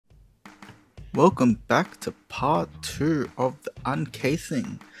Welcome back to part 2 of the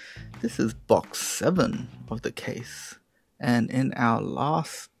uncasing. This is box 7 of the case, and in our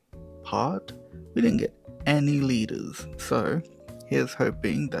last part we didn't get any leaders, so here's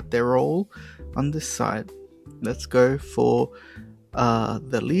hoping that they're all on this side. Let's go for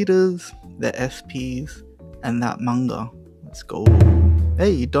the leaders, the SPs, and that manga. Let's go.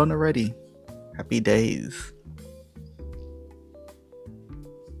 Hey, you're done already. Happy days.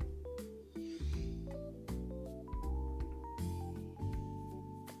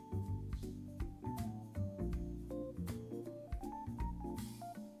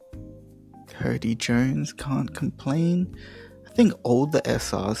 Cody Jones, can't complain. I think all the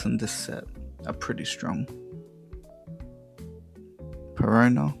SRs in this set are pretty strong.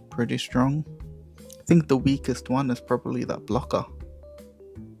 Perona, pretty strong. I think the weakest one is probably that blocker.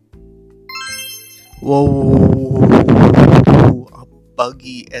 Whoa, a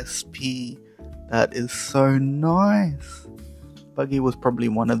buggy SP. That is so nice. Buggy was probably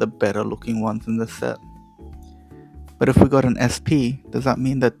one of the better looking ones in the set. But if we got an SP, does that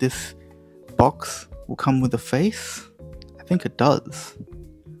mean that this box will come with a face? I think it does.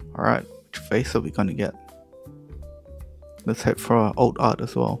 Alright, which face are we gonna get? Let's hope for our alt art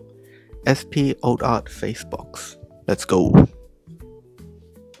as well. SP alt art face box. Let's go.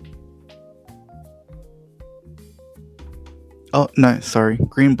 Oh no, sorry.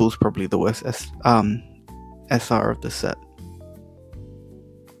 Green Bull's probably the worst SR of the set.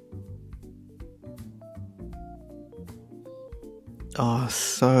 Oh,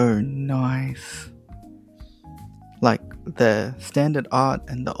 so nice. Like the standard art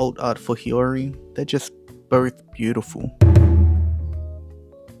and the alt art for Hiyori, they're just both beautiful.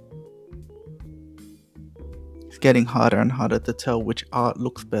 It's getting harder and harder to tell which art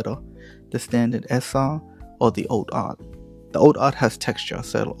looks better, the standard SR or the alt art. The alt art has texture,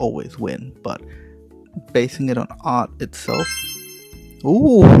 so it'll always win, but basing it on art itself.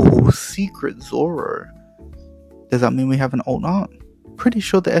 Ooh, Secret Zoro. Does that mean we have an alt art? Pretty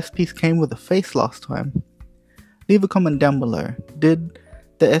sure the SPs came with a face last time. Leave a comment down below. Did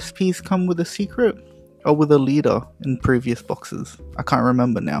the SPs come with a secret or with a leader in previous boxes? I can't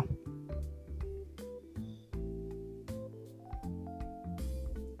remember now.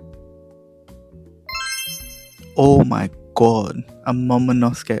 Oh my god, a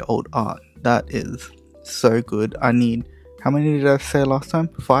Momonosuke old art. That is so good. I need, how many did I say last time?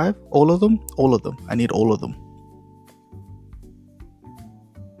 5? All of them? All of them. I need all of them.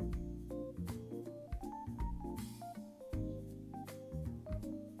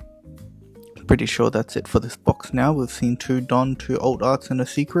 Pretty sure that's it for this box now. We've seen 2 Don, 2 old arts, and a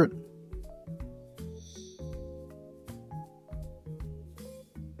secret.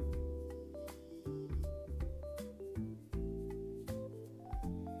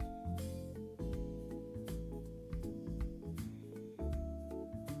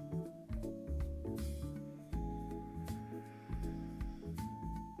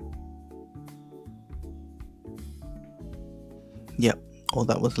 Yep, all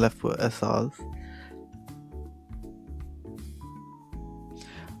that was left were SRs.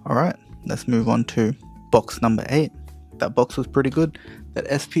 Alright, let's move on to box number 8. That box was pretty good. That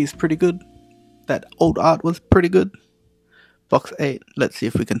SP is pretty good. That old art was pretty good. Box 8, let's see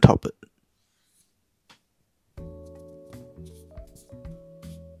if we can top it.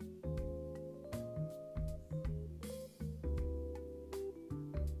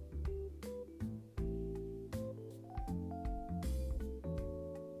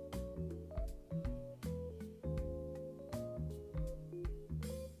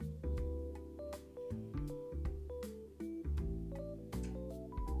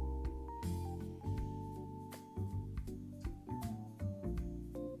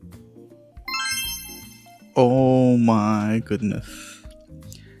 Oh my goodness.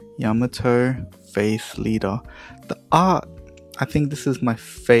 Yamato face leader. The art, I think this is my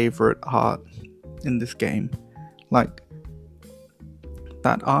favorite art in this game. Like,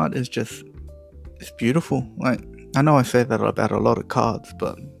 that art is just, it's beautiful. Like, I know I say that about a lot of cards,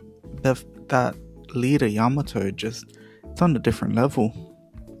 but that leader Yamato just, it's on a different level.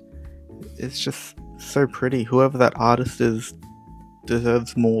 It's just so pretty. Whoever that artist is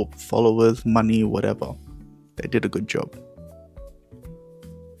deserves more followers, money, whatever. They did a good job.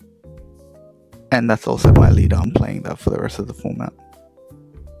 And that's also my leader. I'm playing that for the rest of the format.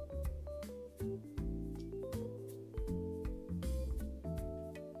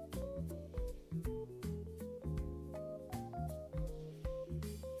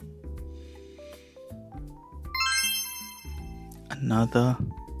 Another...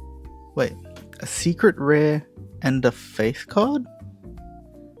 Wait, a secret rare and a face card?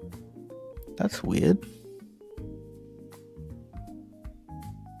 That's weird.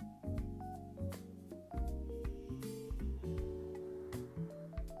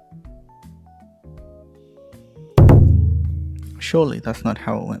 Surely that's not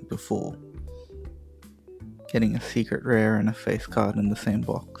how it went before. Getting a secret rare and a face card in the same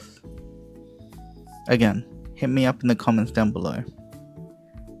box. Again, hit me up in the comments down below.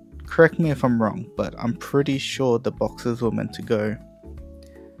 Correct me if I'm wrong, but I'm pretty sure the boxes were meant to go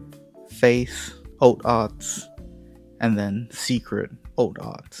face, alt arts, and then secret alt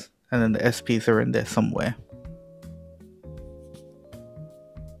arts. And then the SPs are in there somewhere.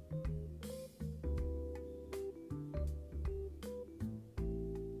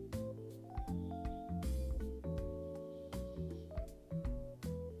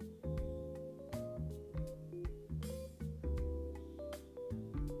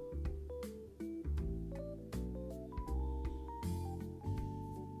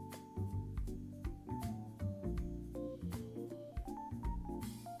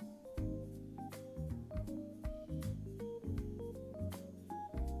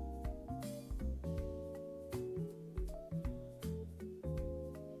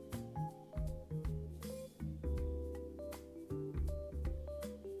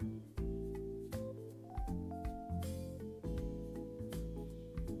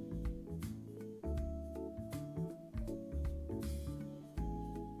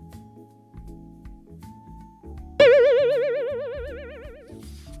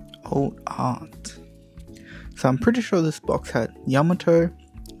 Alt art. So I'm pretty sure this box had Yamato,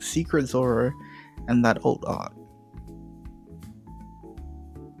 Secret Zoro, and that alt art.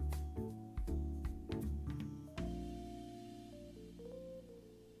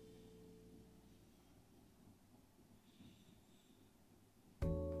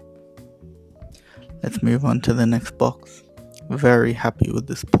 Let's move on to the next box. Very happy with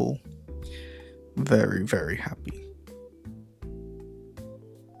this pull. Very, very happy.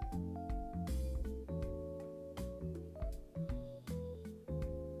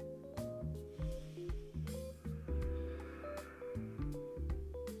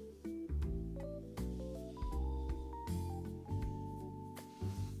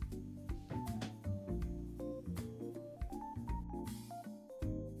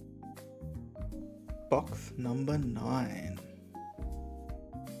 Box number 9.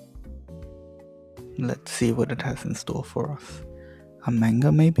 Let's see what it has in store for us. A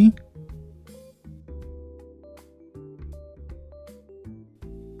manga, maybe?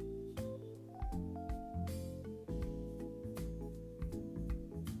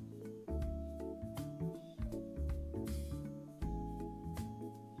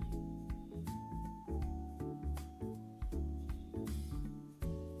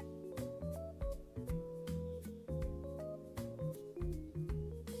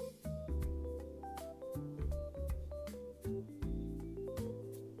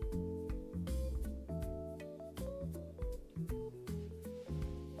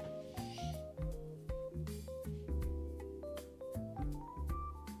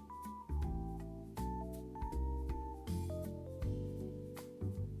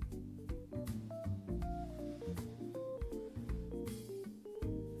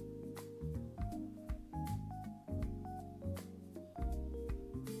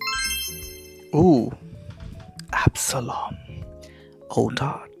 Ooh, Absalom. Old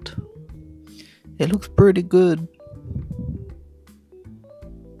art. It looks pretty good.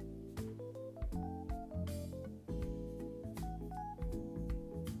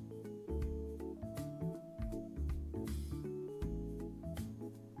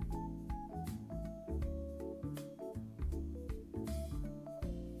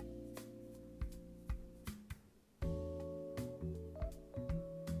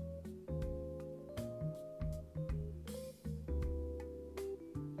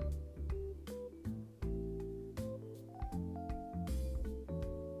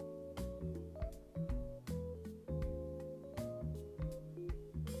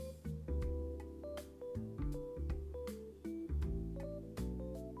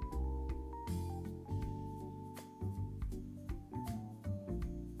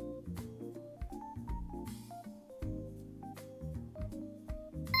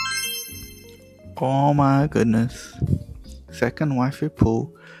 Oh my goodness. Second waifu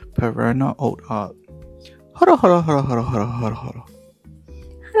pull, Perona old art. Hara hara hara hara hara hara hara.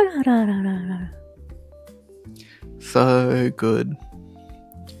 So good.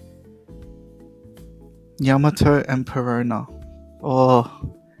 Yamato and Perona.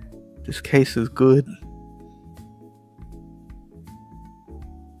 Oh, this case is good.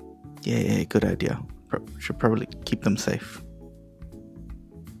 Yeah, good idea. Should probably keep them safe.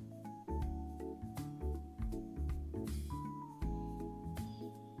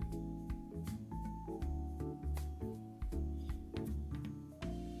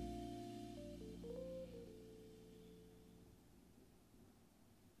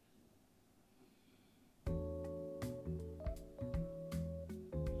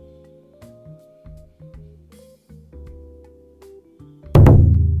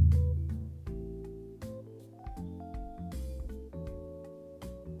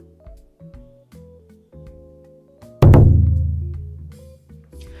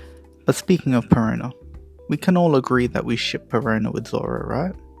 But speaking of Perona, we can all agree that we ship Perona with Zoro,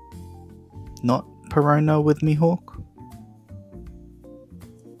 right? Not Perona with Mihawk?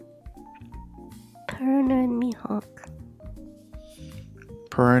 Perona and Mihawk.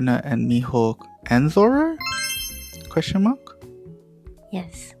 Perona and Mihawk and Zoro? Question mark?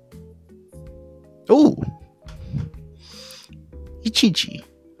 Yes. Oh! Ichichi.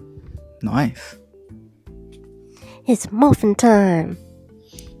 Nice. It's muffin time.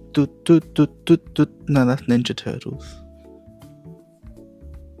 Doot, doot, doot, doot, doot. No, that's Ninja Turtles.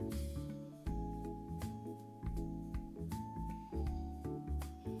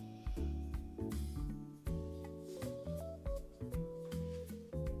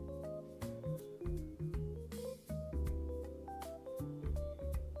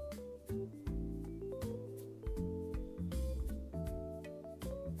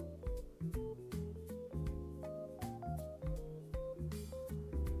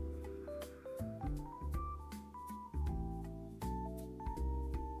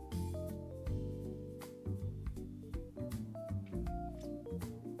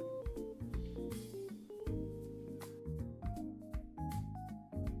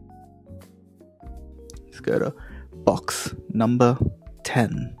 Let's go to box number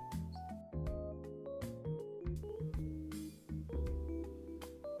 10.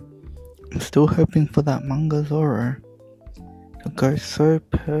 I'm still hoping for that manga Zoro to go so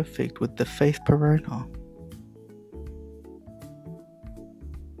perfect with the face Perona.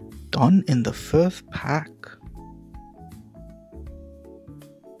 Done in the first pack.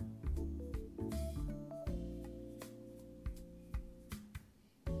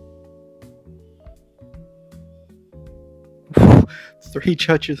 Three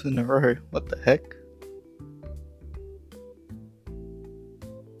judges in a row. What the heck?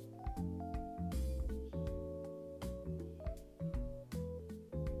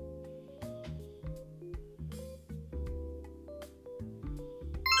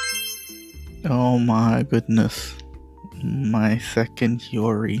 Oh my goodness. My second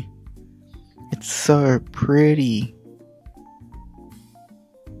Yuri. It's so pretty.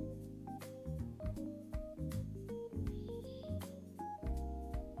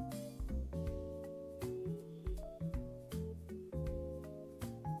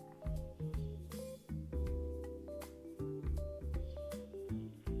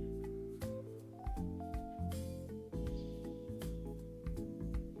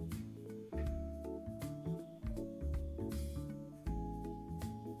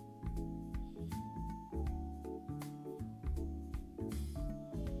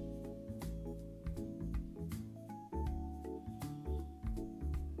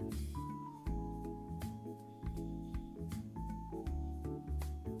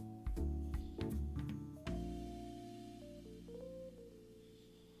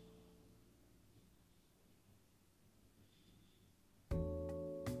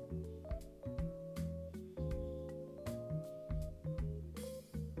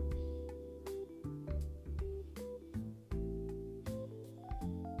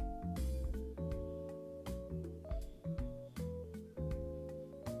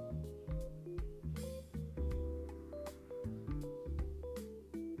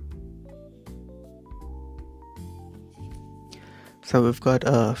 So we've got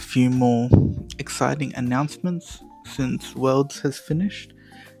a few more exciting announcements since Worlds has finished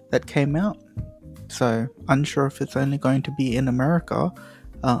that came out. So unsure if it's only going to be in America,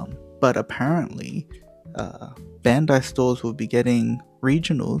 but apparently Bandai stores will be getting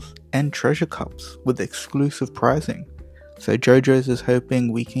regionals and treasure cups with exclusive pricing. So JoJo's is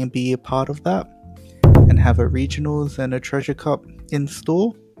hoping we can be a part of that and have a regionals and a treasure cup in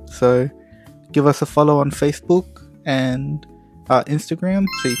store. So give us a follow on Facebook and Instagram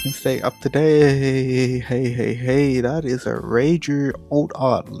so you can stay up to date. Hey, that is a Rager Old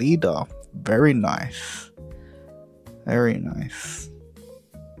Art leader. Very nice. Very nice.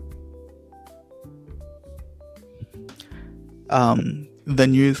 The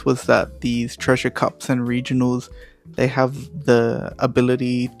news was that these treasure cups and regionals, they have the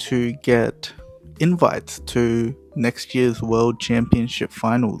ability to get invites to next year's World Championship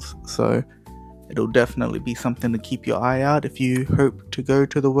Finals. So it'll definitely be something to keep your eye out if you hope to go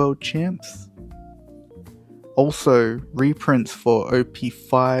to the World Champs. Also, reprints for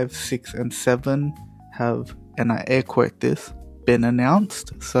OP5, 6, and 7 have, and I air quote this, been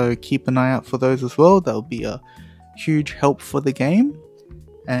announced. So keep an eye out for those as well. That'll be a huge help for the game.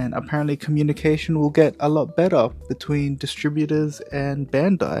 And apparently communication will get a lot better between distributors and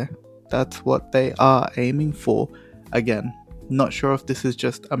Bandai. That's what they are aiming for. Again, not sure if this is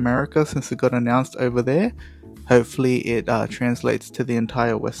just America since it got announced over there, Hopefully it translates to the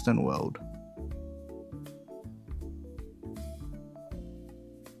entire Western world.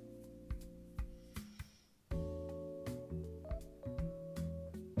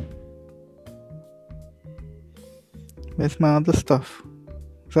 Where's my other stuff?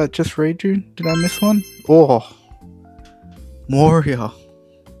 Is that just Reiju? Did I miss one? Oh, Moria,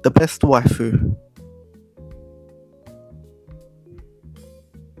 the best waifu.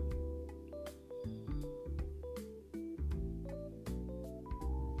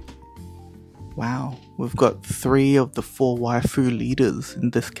 Wow, we've got 3 of the 4 waifu leaders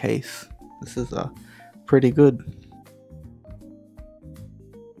in this case. This is pretty good.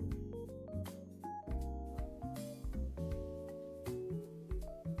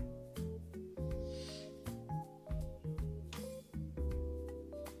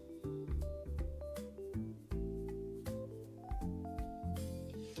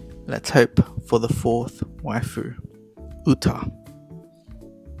 Let's hope for the 4th waifu, Uta.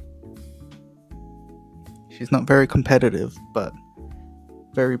 She's not very competitive, but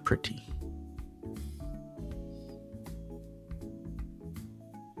very pretty.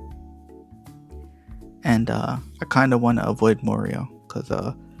 And I kind of want to avoid Moria, because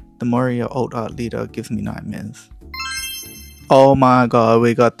the Moria old art leader gives me nightmares. Oh my god,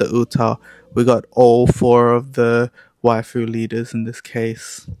 we got the Uta. We got all 4 of the waifu leaders in this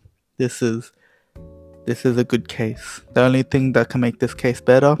case. This is a good case. The only thing that can make this case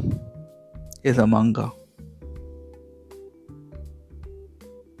better is a manga.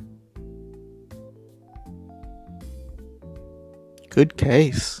 Good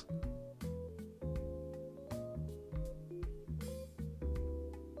case.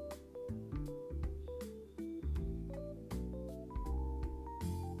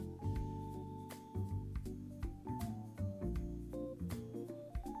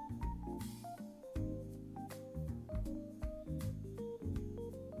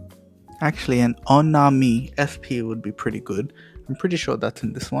 Actually, an Onami SP would be pretty good. I'm pretty sure that's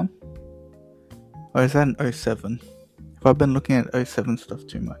in this one. Or is that an 07? Have I been looking at 07 stuff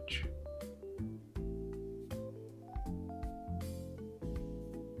too much?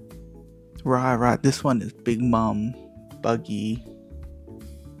 Right. This one is Big Mom, Buggy.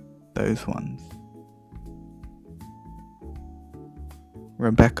 Those ones.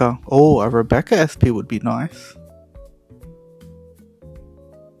 Rebecca. Oh, a Rebecca SP would be nice.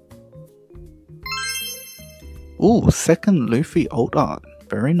 Ooh, second Luffy old art.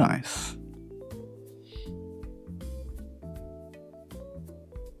 Very nice.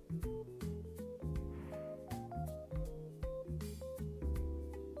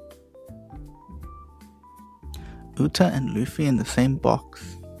 Uta and Luffy in the same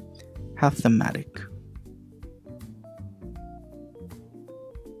box. How thematic.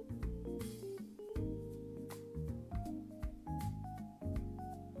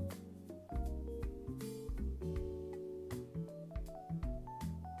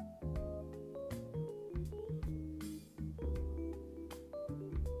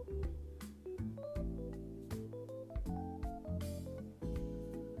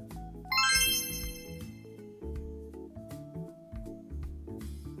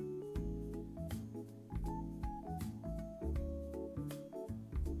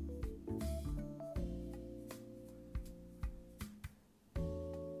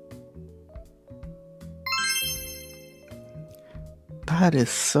 That is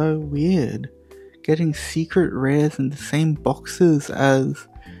so weird. Getting secret rares in the same boxes as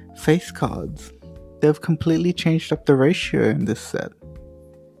face cards. They've completely changed up the ratio in this set.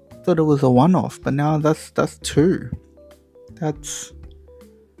 Thought it was a one-off, but now that's 2. That's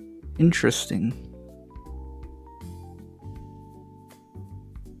interesting.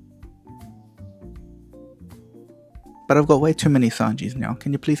 But I've got way too many Sanjis now.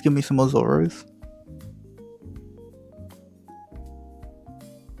 Can you please give me some more Zoros?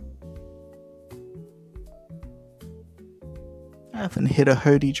 I haven't hit a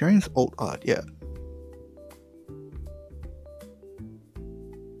Hody Jones alt art yet.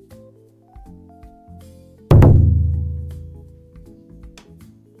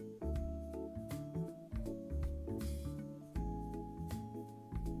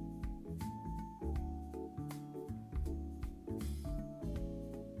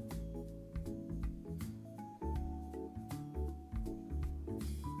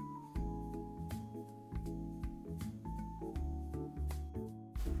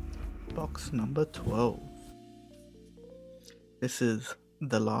 Box number 12. This is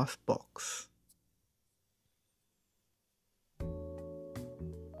the last box.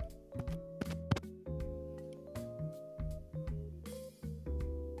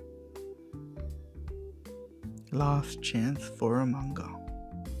 Last chance for a manga.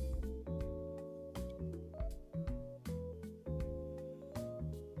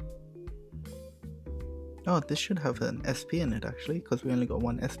 Oh, this should have an SP in it actually, because we only got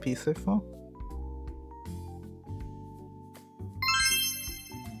one SP so far.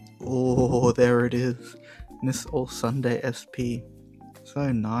 Oh, there it is. Miss All Sunday SP.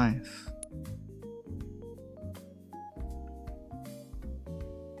 So nice.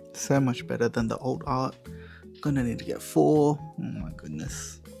 So much better than the old art. Gonna need to get 4. Oh my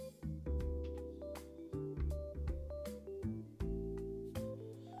goodness.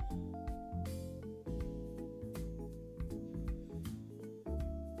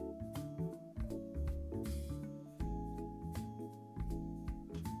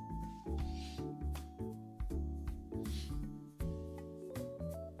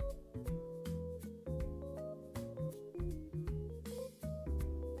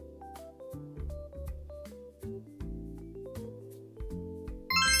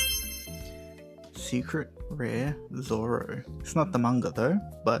 Secret Rare Zoro. It's not the manga though,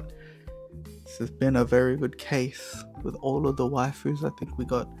 but this has been a very good case with all of the waifus. I think we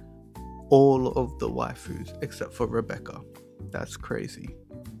got all of the waifus except for Rebecca. That's crazy.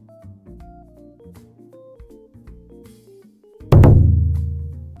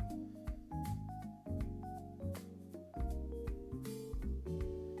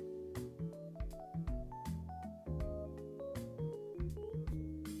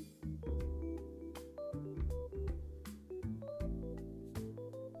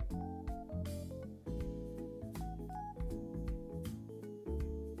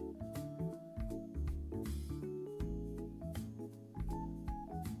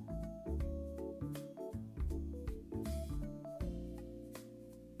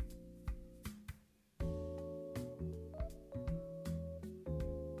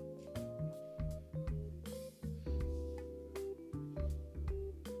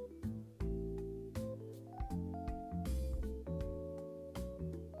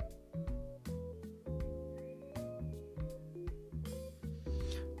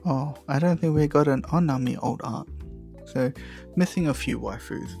 Oh, I don't think we got an Onami old art. So, missing a few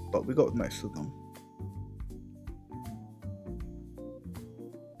waifus, but we got most of them.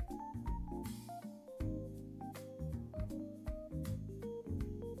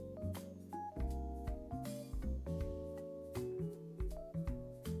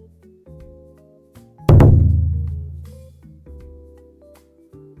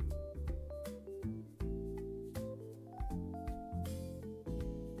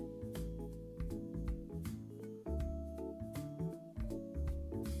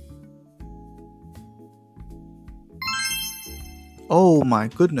 Oh my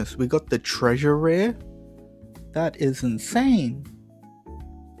goodness, we got the treasure rare? That is insane.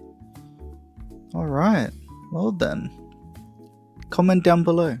 Alright, well then. Comment down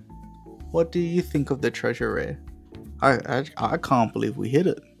below. What do you think of the treasure rare? I can't believe we hit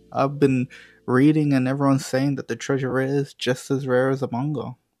it. I've been reading and everyone's saying that the treasure rare is just as rare as a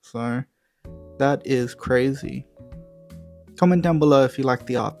manga. So, that is crazy. Comment down below if you like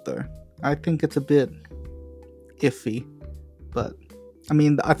the art though. I think it's a bit iffy. But, I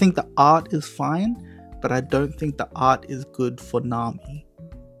mean, I think the art is fine, but I don't think the art is good for Nami.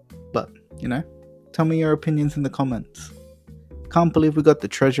 But, you know, tell me your opinions in the comments. Can't believe we got the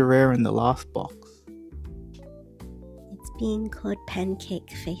treasure rare in the last box. It's being called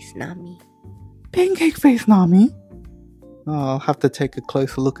Pancake Face Nami. Pancake Face Nami? Oh, I'll have to take a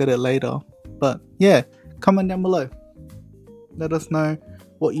closer look at it later. But, yeah, comment down below. Let us know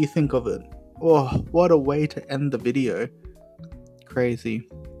what you think of it. Oh, what a way to end the video. Crazy.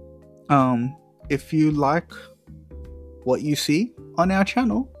 If you like what you see on our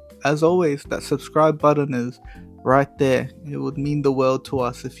channel, as always, that subscribe button is right there. It would mean the world to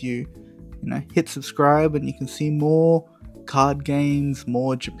us if you hit subscribe, and you can see more card games,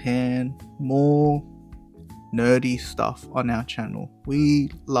 more Japan, more nerdy stuff on our channel.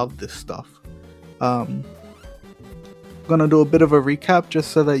 We love this stuff. I'm gonna do a bit of a recap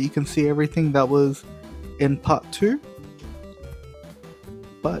just so that you can see everything that was in part 2.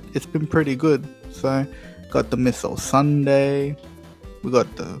 But it's been pretty good. So, got the Miss All Sunday, we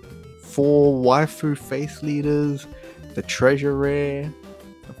got the 4 waifu face leaders, the treasure rare,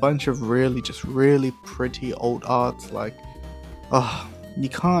 a bunch of really pretty old arts. Like, you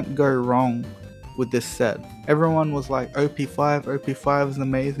can't go wrong with this set. Everyone was like, OP5 is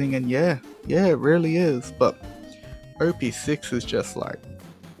amazing, and yeah, it really is. But OP6 is just like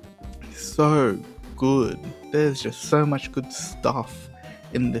so good. There's just so much good stuff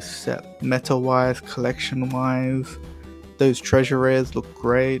in this set, meta wise, collection wise. Those treasure rares look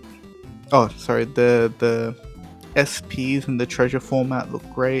great. Oh, sorry, the SPs in the treasure format look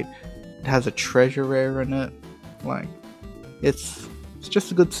great. It has a treasure rare in it. Like, it's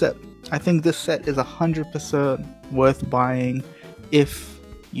just a good set. I think this set is 100% worth buying if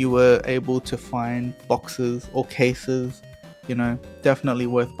you were able to find boxes or cases. You know, definitely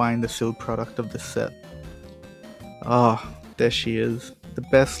worth buying the sealed product of this set. Ah, there she is. The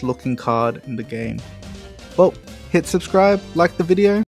best looking card in the game. Well, hit subscribe, like the video,